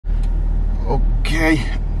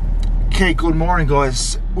Okay, good morning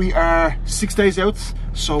guys. We are 6 days out,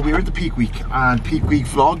 so we're into peak week, and peak week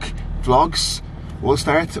vlogs will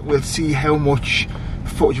start. We'll see how much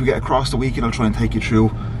footage we get across the week, and I'll try and take you through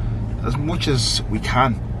as much as we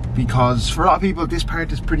can, because for a lot of people this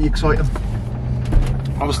part is pretty exciting.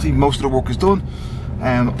 Obviously most of the work is done.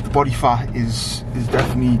 The body fat is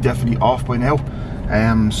definitely off by now.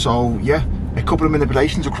 So yeah, a couple of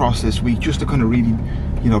manipulations across this week just to kind of really,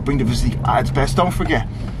 you know, bring the physique at its best. Don't forget,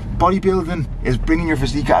 bodybuilding is bringing your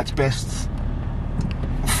physique at its best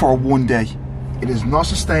for one day. It is not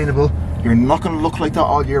sustainable. You're not going to look like that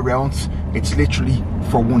all year round. It's literally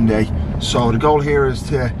for one day. So the goal here is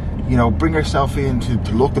to, you know, bring yourself in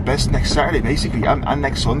to look the best next Saturday basically, and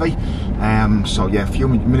next Sunday. So yeah, a few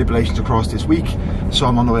manipulations across this week. So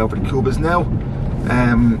I'm on the way over to Cuba's now.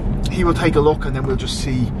 He will take a look, and then we'll just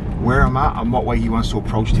see where I'm at and what way he wants to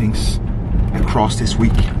approach things across this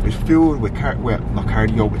week with food, with not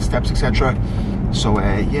cardio, with steps, etc. So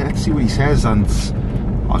yeah, let's see what he says, and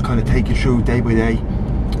I'll kind of take you through day by day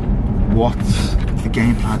what the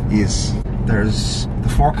game plan is. There's the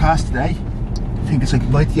forecast today. I think it's like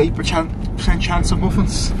 98% chance of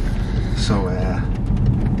muffins. So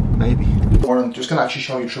maybe. I'm just gonna actually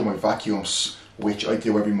show you through my vacuums, which I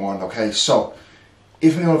do every morning. Okay, so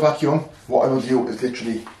if I'm gonna vacuum, what I will do is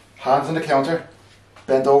literally hands on the counter,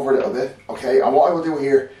 bend over a little bit, okay? And what I will do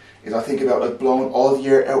here is I think about like blowing all the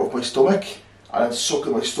air out of my stomach and then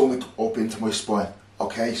sucking my stomach up into my spine,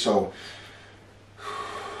 okay? So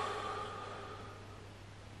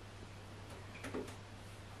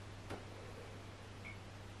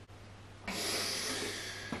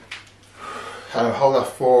and I'll hold that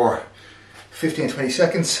for 15-20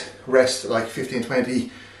 seconds, rest like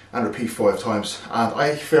 15-20, and repeat 5 times. And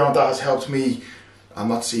I found that has helped me. I'm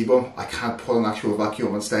not CBUM, I can't pull an actual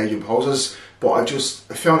vacuum on stage in poses, but I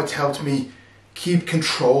found it helped me keep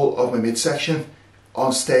control of my midsection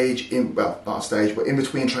on stage, well, not on stage, but in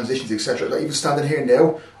between transitions, etc. Like even standing here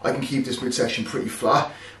now, I can keep this midsection pretty flat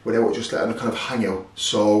without just letting it kind of hang out.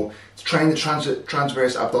 So it's training the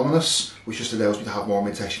transverse abdominis, which just allows me to have more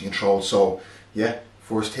midsection control. So yeah,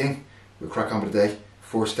 first thing, we'll crack on with the day.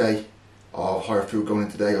 First day of higher food going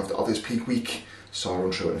into today of this peak week. So I'll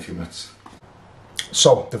run through it in a few minutes.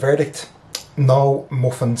 So the verdict, no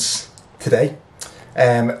muffins today.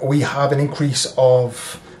 We have an increase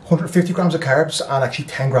of 150 grams of carbs and actually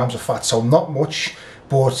 10 grams of fat, so not much,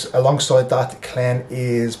 but alongside that clen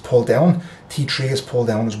is pulled down, T3 is pulled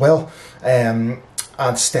down as well, and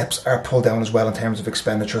steps are pulled down as well in terms of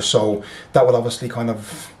expenditure. So that will obviously kind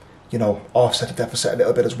of, you know, offset the deficit a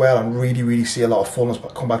little bit as well, and really see a lot of fullness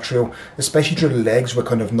come back through, especially through the legs with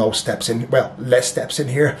kind of no steps in, well, less steps in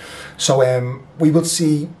here. So we will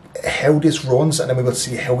see how this runs, and then we will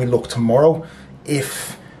see how we look tomorrow,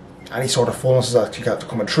 if any sort of fullness is actually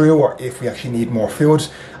coming through, or if we actually need more food,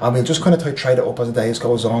 and we'll just kind of titrate it up as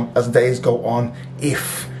the days go on,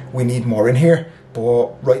 if we need more in here.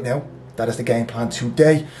 But right now, that is the game plan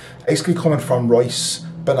today. Basically coming from rice,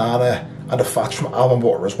 banana, and the fats from almond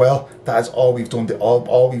butter as well. That is all we've done,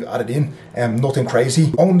 all we've added in, nothing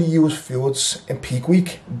crazy. Only use foods in peak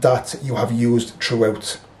week that you have used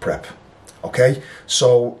throughout prep, okay?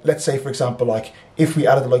 So let's say, for example, like if we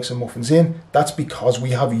added the likes of muffins in, that's because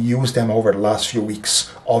we have used them over the last few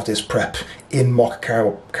weeks of this prep in mock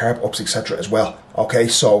carb ups, etc. as well, okay?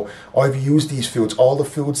 So I've used these foods, all the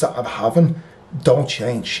foods that I'm having don't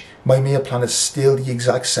change. My meal plan is still the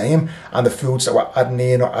exact same, and the foods that we're adding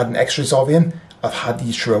in or adding extras of in, I've had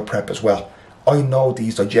these throughout prep as well. I know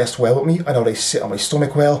these digest well with me, I know they sit on my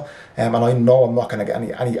stomach well, and I know I'm not going to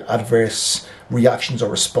get any adverse reactions or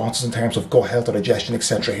responses in terms of gut health or digestion,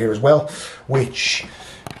 etc. here as well, which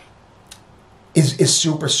is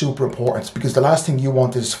super important, because the last thing you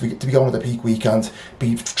want is to be going to the peak week and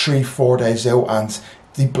be 3-4 days out and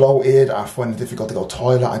the bloated and finding it difficult to go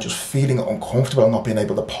toilet and just feeling uncomfortable and not being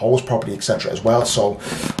able to pose properly, etc. as well. So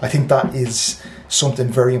I think that is something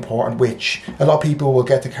very important, which a lot of people will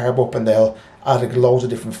get the carb up and they'll add like loads of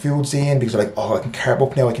different foods in because they're like, oh, I can carb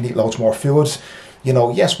up now, I can eat loads more foods. You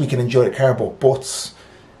know, yes, we can enjoy the carb up, but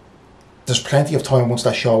there's plenty of time once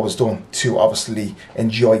that show is done to obviously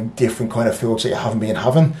enjoy different kind of foods that you haven't been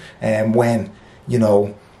having, and when, you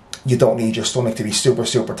know, you don't need your stomach to be super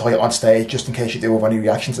tight on stage, just in case you do have any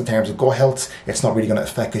reactions in terms of gut health. It's not really going to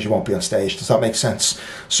affect because you won't be on stage. Does that make sense?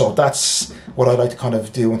 So that's what I like to kind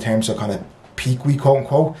of do in terms of kind of peak week, quote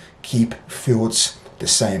unquote, keep foods the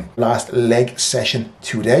same. Last leg session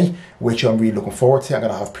today, which I'm really looking forward to. I'm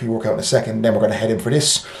going to have pre-workout in a second, then we're going to head in for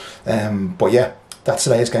this. But yeah, that's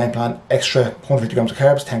today's game plan. Extra 150 grams of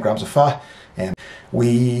carbs, 10 grams of fat.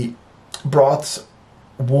 We brought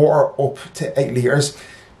water up to 8 litres.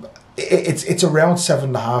 It's around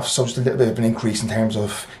 7.5, so just a little bit of an increase in terms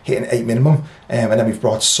of hitting 8 minimum. And then we've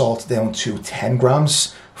brought salt down to 10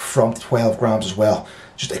 grams from 12 grams as well.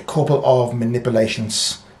 Just a couple of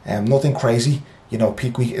manipulations, nothing crazy. You know,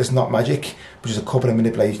 peak week is not magic, but just a couple of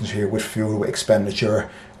manipulations here with food, with expenditure,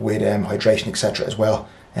 with hydration, etc. as well.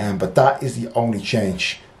 But that is the only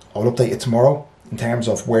change. I'll update you tomorrow in terms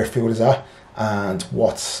of where food is at and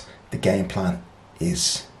what the game plan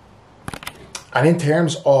is. And in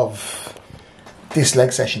terms of this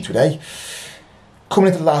leg session today, coming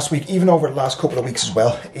into the last week, even over the last couple of weeks as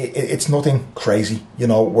well, it's nothing crazy. You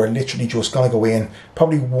know, we're literally just going to go in,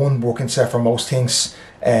 probably 1 working set for most things,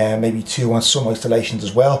 maybe 2 on some isolations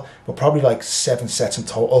as well, but probably like 7 sets in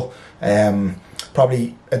total.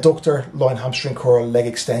 Probably adductor, loin hamstring curl, leg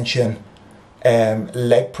extension,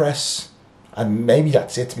 leg press, and maybe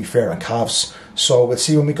that's it, to be fair, and calves. So we'll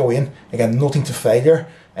see when we go in. Again, nothing to failure.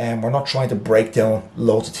 We're not trying to break down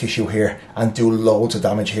loads of tissue here and do loads of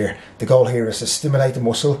damage here. The goal here is to stimulate the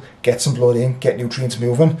muscle, get some blood in, get nutrients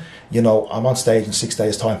moving. You know, I'm on stage in 6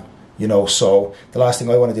 days' time. You know, so the last thing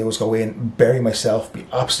I want to do is go in, bury myself, be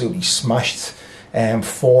absolutely smashed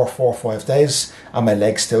for 4 or 5 days, and my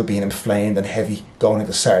legs still being inflamed and heavy going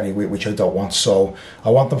into Saturday, which I don't want. So I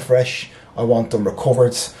want them fresh, I want them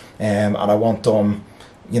recovered, and I want them,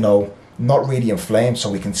 you know, not really inflamed,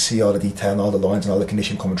 so we can see all the detail and all the lines and all the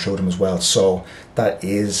condition coming through them as well. So that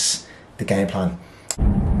is the game plan.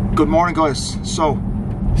 Good morning, guys. So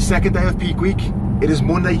second day of peak week. It is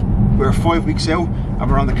Monday. We're 5 weeks out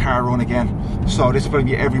and we're on the car run again. So this is going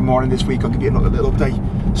to be every morning this week. I'll give you a little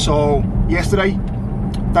update. So yesterday,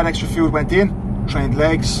 that extra food went in, trained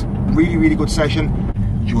legs, really good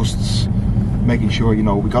session. Just making sure, you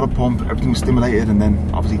know, we got a pump, everything was stimulated, and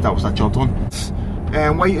then obviously that was that job done.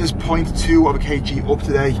 Weight is 0.2 of a kg up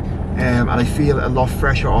today, and I feel a lot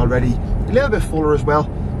fresher already, a little bit fuller as well.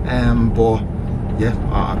 But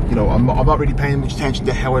yeah, you know, I'm not really paying much attention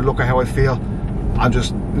to how I look or how I feel. I'm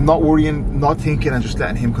just not worrying, not thinking, and just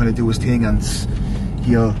letting him kind of do his thing, and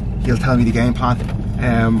he'll tell me the game plan.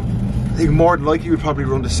 I think more than likely we'll probably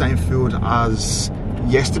run the same food as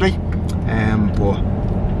yesterday, but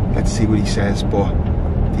let's see what he says. But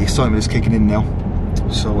the excitement is kicking in now,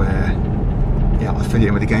 so yeah, I'll fill you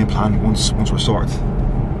in with the game plan once we're sorted.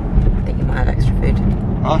 I think you might have extra food.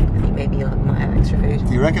 Huh? I think maybe you might have extra food.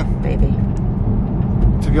 Do you reckon? Maybe.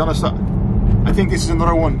 To be honest, I think this is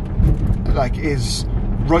another one, like, is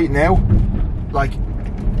right now, like,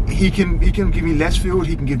 he can give me less food,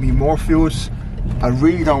 he can give me more food. I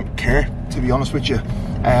really don't care, to be honest with you.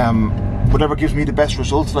 Whatever gives me the best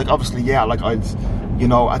results. Like, obviously, yeah, like, I'd, you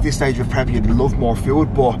know, at this stage of prep, you'd love more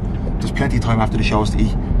food, but there's plenty of time after the shows to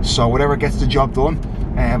eat. So whatever gets the job done,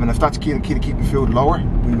 and if that's key to keeping food lower,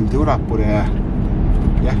 we will do that. But yeah.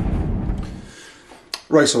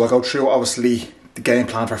 Right, so I'll go through obviously the game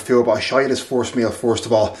plan for food, but I'll show you this first meal first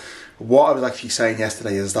of all. What I was actually saying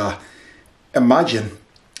yesterday is that, imagine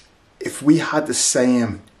if we had the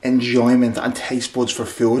same enjoyment and taste buds for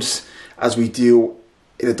foods as we do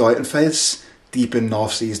in a dieting phase, deep in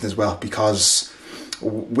off season as well. Because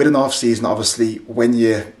with an off season, obviously, when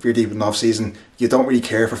you're deep in off season, you don't really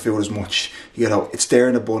care for food as much. You know, it's there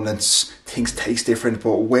in abundance, things taste different.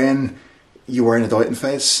 But when you are in a dieting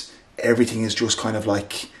phase, everything is just kind of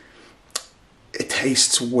like, it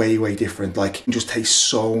tastes way different. Like, it just tastes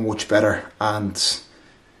so much better. And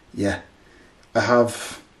yeah, I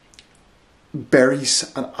have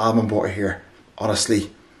berries and almond butter here,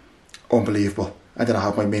 honestly, unbelievable. And then I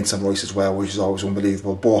have my mince and rice as well, which is always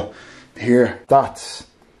unbelievable. But here, that's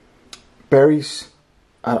berries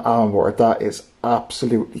and almond butter. That is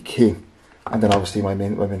absolutely king. And then obviously my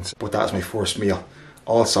mince. But that's my first meal.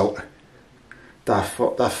 Also,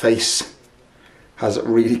 that face has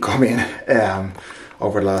really come in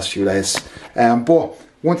over the last few days. But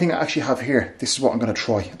one thing I actually have here, this is what I'm going to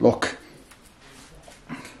try. Look,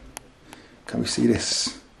 can we see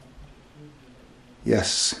this?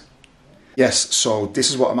 Yes, so this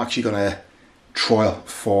is what I'm actually going to trial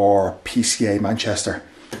for PCA Manchester.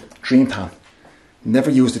 Dream Tan. Never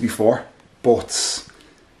used it before, but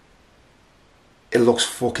it looks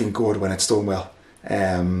fucking good when it's done well.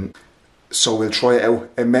 So we'll try it out.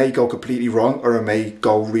 It may go completely wrong, or it may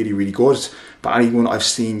go really good, but anyone I've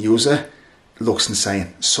seen use it looks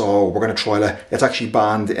insane. So we're going to try it. It's actually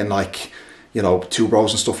banned in, like, you know, 2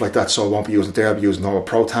 Bros and stuff like that, so I won't be using it there. I'll be using normal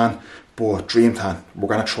Pro Tan. But Dream Tan, we're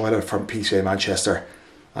going to try it out from PCA Manchester,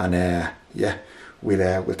 and yeah,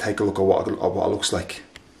 we'll take a look at what it looks like.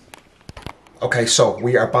 Okay, so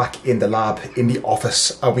we are back in the lab, in the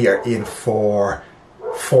office, and we are in for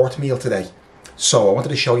 4th meal today. So I wanted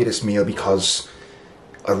to show you this meal because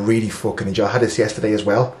I really fucking enjoy. I had this yesterday as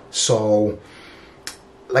well. So,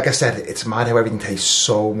 like I said, it's mad how everything tastes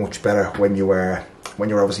so much better when you're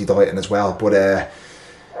obviously dieting as well. But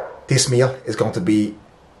this meal is going to be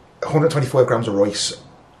 125 grams of rice,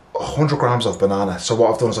 100 grams of banana. So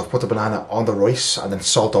what I've done is I've put the banana on the rice and then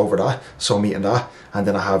salt over that, so I'm eating that, and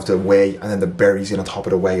then I have the whey and then the berries in on top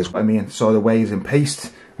of the whey as well. I mean, so the whey is in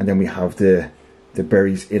paste, and then we have the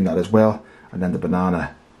berries in that as well, and then the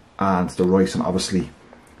banana and the rice, and obviously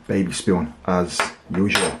baby spoon as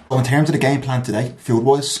usual. So in terms of the game plan today, food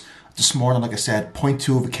wise, this morning, like I said,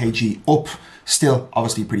 0.2 of a kg up, still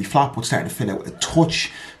obviously pretty flat, but starting to fill out a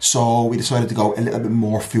touch. So we decided to go a little bit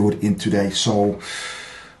more food in today. So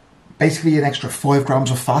basically an extra 5 grams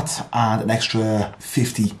of fat and an extra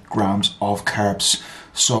 50 grams of carbs.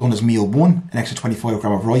 So on is meal 1, an extra 25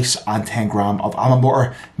 gram of rice and 10 gram of almond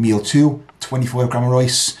butter. Meal 2, 25 gram of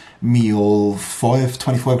rice. Meal 5,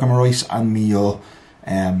 25 gram of rice. And meal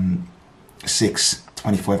 6,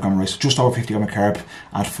 25 gram of rice. Just over 50 gram of carb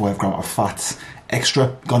and 5 gram of fat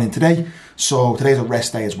extra gone in today. So today's a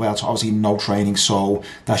rest day as well, so obviously no training, so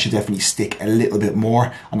that should definitely stick a little bit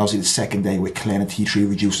more. And obviously the second day with Clen and T3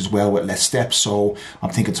 reduced as well with less steps, so I'm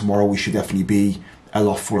thinking tomorrow we should definitely be a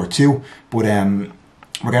lot fuller too. But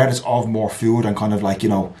regardless of more food and kind of like, you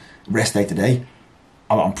know, rest day today,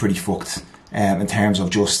 I'm pretty fucked in terms of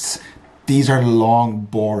just, these are long,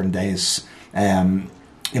 boring days.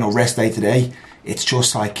 You know, rest day today, it's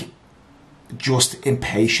just like, just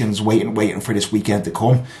impatience, waiting for this weekend to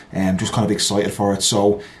come, and just kind of excited for it.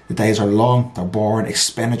 So the days are long, they're boring,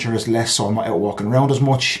 expenditure is less, so I'm not out walking around as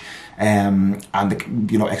much, and the,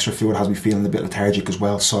 you know, extra food has me feeling a bit lethargic as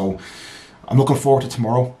well. So I'm looking forward to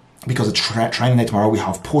tomorrow, because it's training day tomorrow. We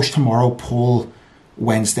have push tomorrow, pull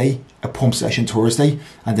Wednesday, a pump session Thursday,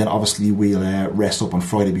 and then obviously we'll rest up on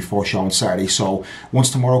Friday before show on Saturday. So once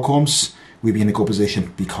tomorrow comes, we'll be in a good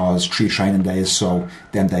position, because 3 training days, so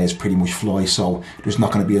them days pretty much fly. So there's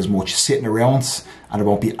not going to be as much sitting around, and it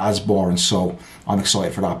won't be as boring. So I'm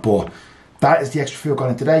excited for that. But that is the extra fuel gone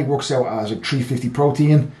in today. Works out as a 350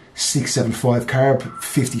 protein, 675 carb,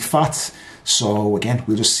 50 fat. So again,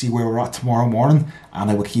 we'll just see where we're at tomorrow morning, and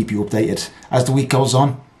I will keep you updated as the week goes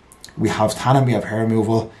on. We have tanning, we have hair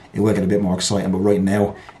removal. It will get a bit more exciting, but right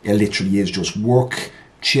now it literally is just work,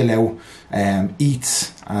 chill out,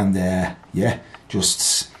 eat, and yeah,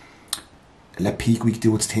 just let peak week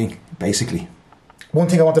do its thing, basically. One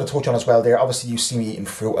thing I wanted to touch on as well there, obviously you see me eating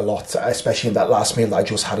fruit a lot, especially in that last meal that I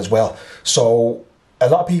just had as well. So a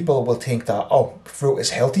lot of people will think that, oh, fruit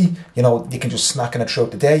is healthy, you know, you can just snack on it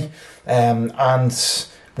throughout the day, and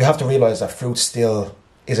we have to realise that fruit still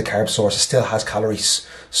is a carb source. It still has calories.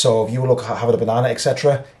 So if you look at having a banana,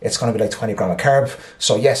 etc., it's going to be like 20 gram of carb.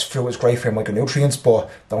 So yes, fruit is great for micronutrients, but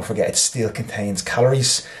don't forget it still contains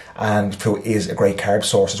calories, and fruit is a great carb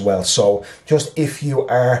source as well. So just if you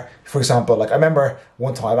are, for example, like I remember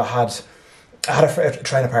one time I had a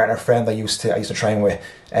training partner, a friend I used to train with.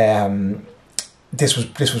 This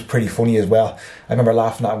was pretty funny as well. I remember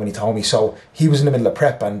laughing at him when he told me. So he was in the middle of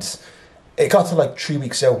prep, and it got to like 3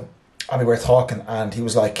 weeks out, and we were talking, and he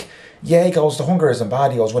was like, yeah, he goes, the hunger isn't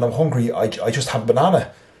bad. He goes, when I'm hungry, I just have a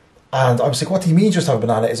banana. And I was like, what do you mean just have a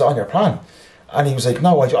banana? Is it on your plan? And he was like,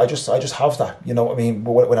 no, I just have that, you know what I mean,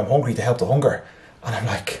 when I'm hungry, to help the hunger. And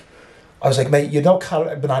I was like, mate, you know,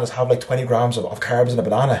 bananas have like 20 grams of carbs in a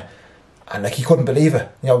banana. And like, he couldn't believe it.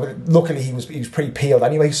 You know, luckily he was pretty peeled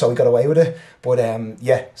anyway, so he got away with it. But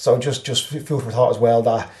yeah, so just food for thought as well,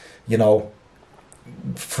 that, you know,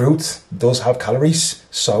 fruit does have calories,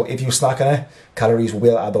 so if you snack on it, calories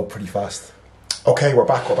will add up pretty fast. Okay, we're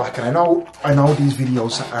back, and I know these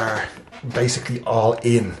videos are basically all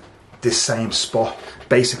in this same spot,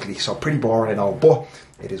 basically, so pretty boring, I know, but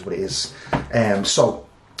it is what it is. So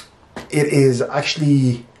it is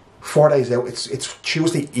actually 4 days out. It's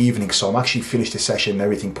Tuesday evening, so I'm actually finished the session and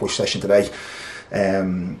everything, push session today.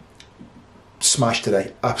 Smashed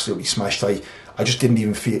today, absolutely smashed. I just didn't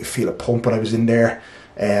even feel a pump when I was in there.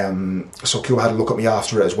 So Cuba had a look at me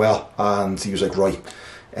after it as well, and he was like, right,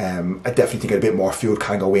 I definitely think a bit more food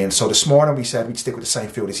can go in. So this morning we said we'd stick with the same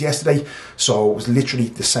food as yesterday, so it was literally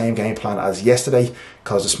the same game plan as yesterday,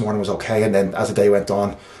 because this morning was okay, and then as the day went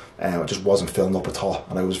on, it just wasn't filling up at all,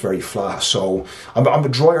 and I was very flat. So I'm a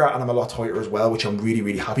drier and I'm a lot tighter as well, which I'm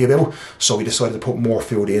really happy about. So we decided to put more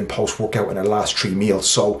food in post-workout in our last 3 meals.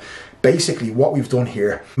 So basically what we've done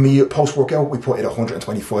here, post-workout, we put in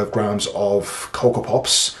 125 grams of Cocoa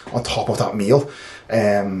Pops on top of that meal.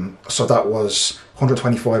 So that was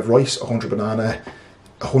 125 rice, 100 banana,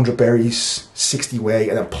 100 berries, 60 whey,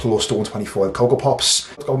 and then plus the 125 Cocoa Pops.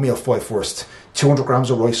 Let's go meal 5 first. 200 grams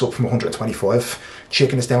of rice up from 125.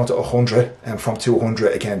 Chicken is down to 100 and from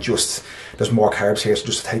 200 again, just there's more carbs here, so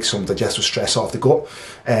just to take some digestive stress off the gut.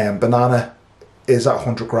 Banana is at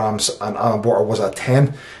 100 grams and almond butter was at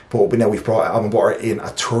 10, but now we've brought almond butter in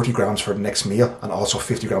at 30 grams for the next meal, and also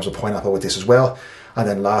 50 grams of pineapple with this as well. And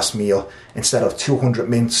then last meal, instead of 200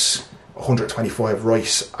 mince, 125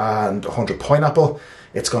 rice and 100 pineapple,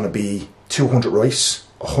 it's going to be 200 rice,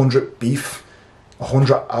 100 beef,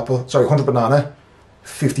 100 banana,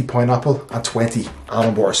 50 pineapple and 20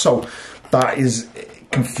 almond butter. So that is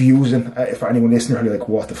confusing for anyone listening, really, like,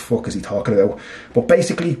 what the fuck is he talking about? But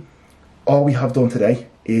basically all we have done today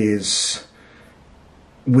is,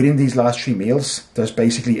 within these last 3 meals, there's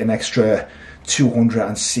basically an extra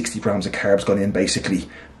 260 grams of carbs gone in, basically,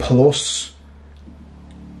 plus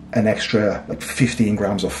an extra like 15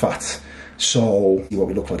 grams of fat. So what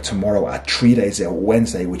we look like tomorrow at 3 days out,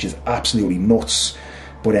 Wednesday, which is absolutely nuts.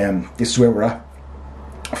 But this is where we're at,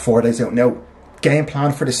 4 days out. Now, game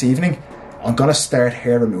plan for this evening, I'm gonna start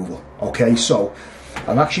hair removal. Okay, so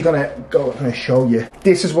I'm actually gonna show you.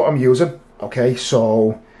 This is what I'm using. Okay,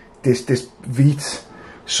 so this Veet.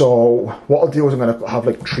 So what I'll do is I'm gonna have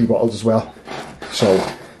like 3 bottles as well. So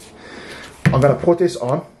I'm gonna put this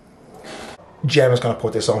on. Gemma's going to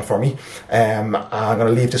put this on for me. I'm going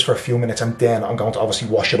to leave this for a few minutes, and then I'm going to obviously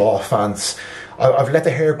wash it off. And I've let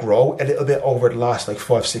the hair grow a little bit over the last like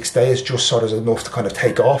 5-6 days, just so there's enough to kind of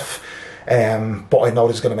take off. But I know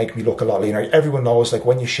this is going to make me look a lot leaner. Everyone knows, like,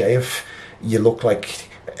 when you shave, you look like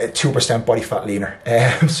 2% body fat leaner.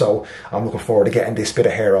 So I'm looking forward to getting this bit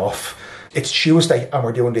of hair off. It's Tuesday and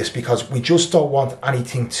we're doing this because we just don't want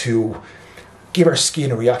anything to give our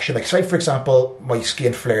skin a reaction. Like, say for example, my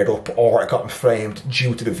skin flared up or it got inflamed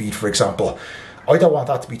due to the Veet, for example. I don't want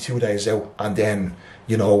that to be 2 days out and then,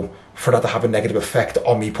 you know, for that to have a negative effect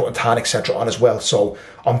on me putting tan, etc. on as well. So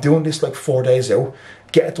I'm doing this like 4 days out.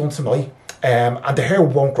 Get it done tonight. And the hair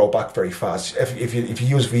won't grow back very fast. If you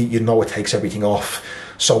use Veet, you know it takes everything off.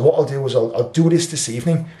 So what I'll do is I'll do this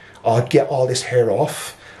evening. I'll get all this hair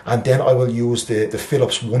off, and then I will use the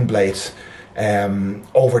Philips one blade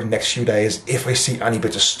over the next few days if I see any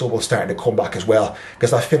bits of stubble starting to come back as well,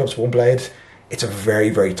 because that Philips one blade, it's a very,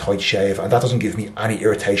 very tight shave and that doesn't give me any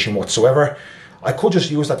irritation whatsoever. I could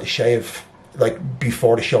just use that to shave like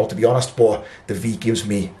before the show, to be honest, but the Veet gives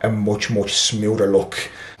me a much smoother look.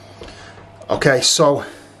 Okay, so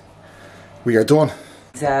we are done.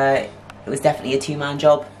 It was definitely a 2-man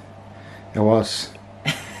job. It was.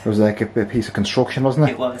 It was like a piece of construction, wasn't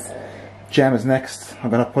it? It was. Gemma's next. I'm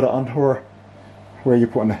going to put it on her. Where are you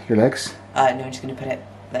putting it? Your legs? No, I'm just going to put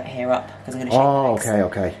that hair up because I'm going to shave my legs.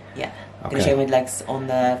 Okay. Yeah, I'm going to shave my legs on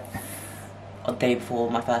the day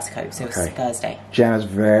before my first coat, so it's Thursday. Gemma's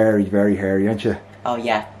very, very hairy, aren't you? Oh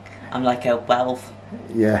yeah, I'm like a werewolf.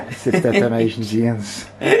 Yeah, it's them Asian genes.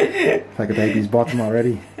 It's like a baby's bottom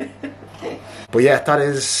already. But yeah, that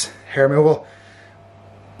is hair removal.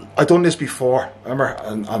 I've done this before, remember,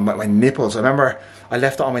 on my nipples. I remember I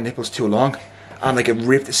left it on my nipples too long and like it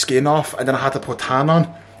ripped the skin off, and then I had to put tan on.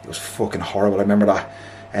 It was fucking horrible, I remember that.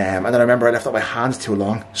 And then I remember I left it on my hands too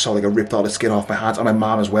long, so like I ripped all the skin off my hands, and my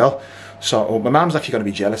mum as well. So my mum's actually going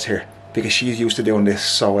to be jealous here because she's used to doing this.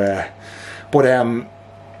 So but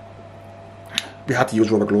we had to use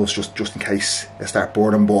rubber gloves just in case they start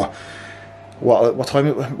burning. But what's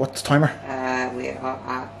the timer? We are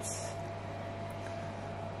at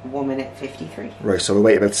 1 minute 53. Right, so we'll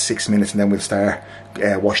wait about 6 minutes and then we'll start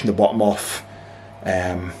washing the bottom off.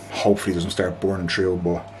 Hopefully it doesn't start burning through,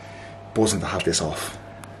 but buzzing to have this off.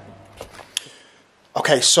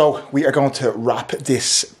 Okay, so we are going to wrap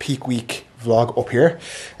this peak week vlog up here.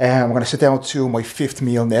 I'm going to sit down to my 5th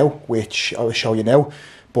meal now, which I will show you now.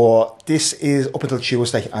 But this is up until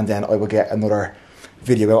Tuesday, and then I will get another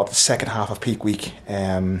video out of the second half of peak week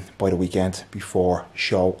by the weekend before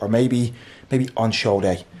show, or maybe on show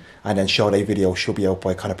day, and then show day video should be out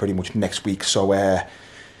by kind of pretty much next week. So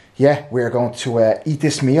yeah, we're going to eat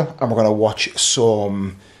this meal and we're going to watch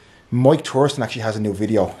some. Mike Thurston actually has a new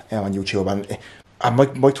video on YouTube, and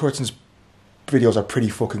Mike Thurston's videos are pretty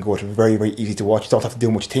fucking good, very, very easy to watch. You don't have to do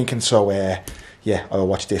much thinking. So yeah, I'll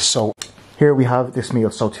watch this. So here we have this meal.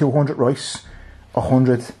 So 200 rice,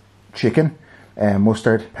 100 chicken,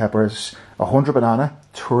 mustard, peppers, 100 banana,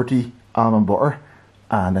 30 almond butter,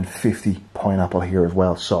 and then 50 pineapple here as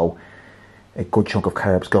well. So a good chunk of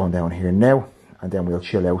carbs going down here now, and then we'll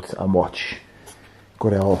chill out and watch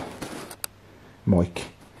good old Mike.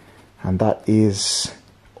 And that is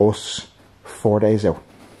us 4 days out.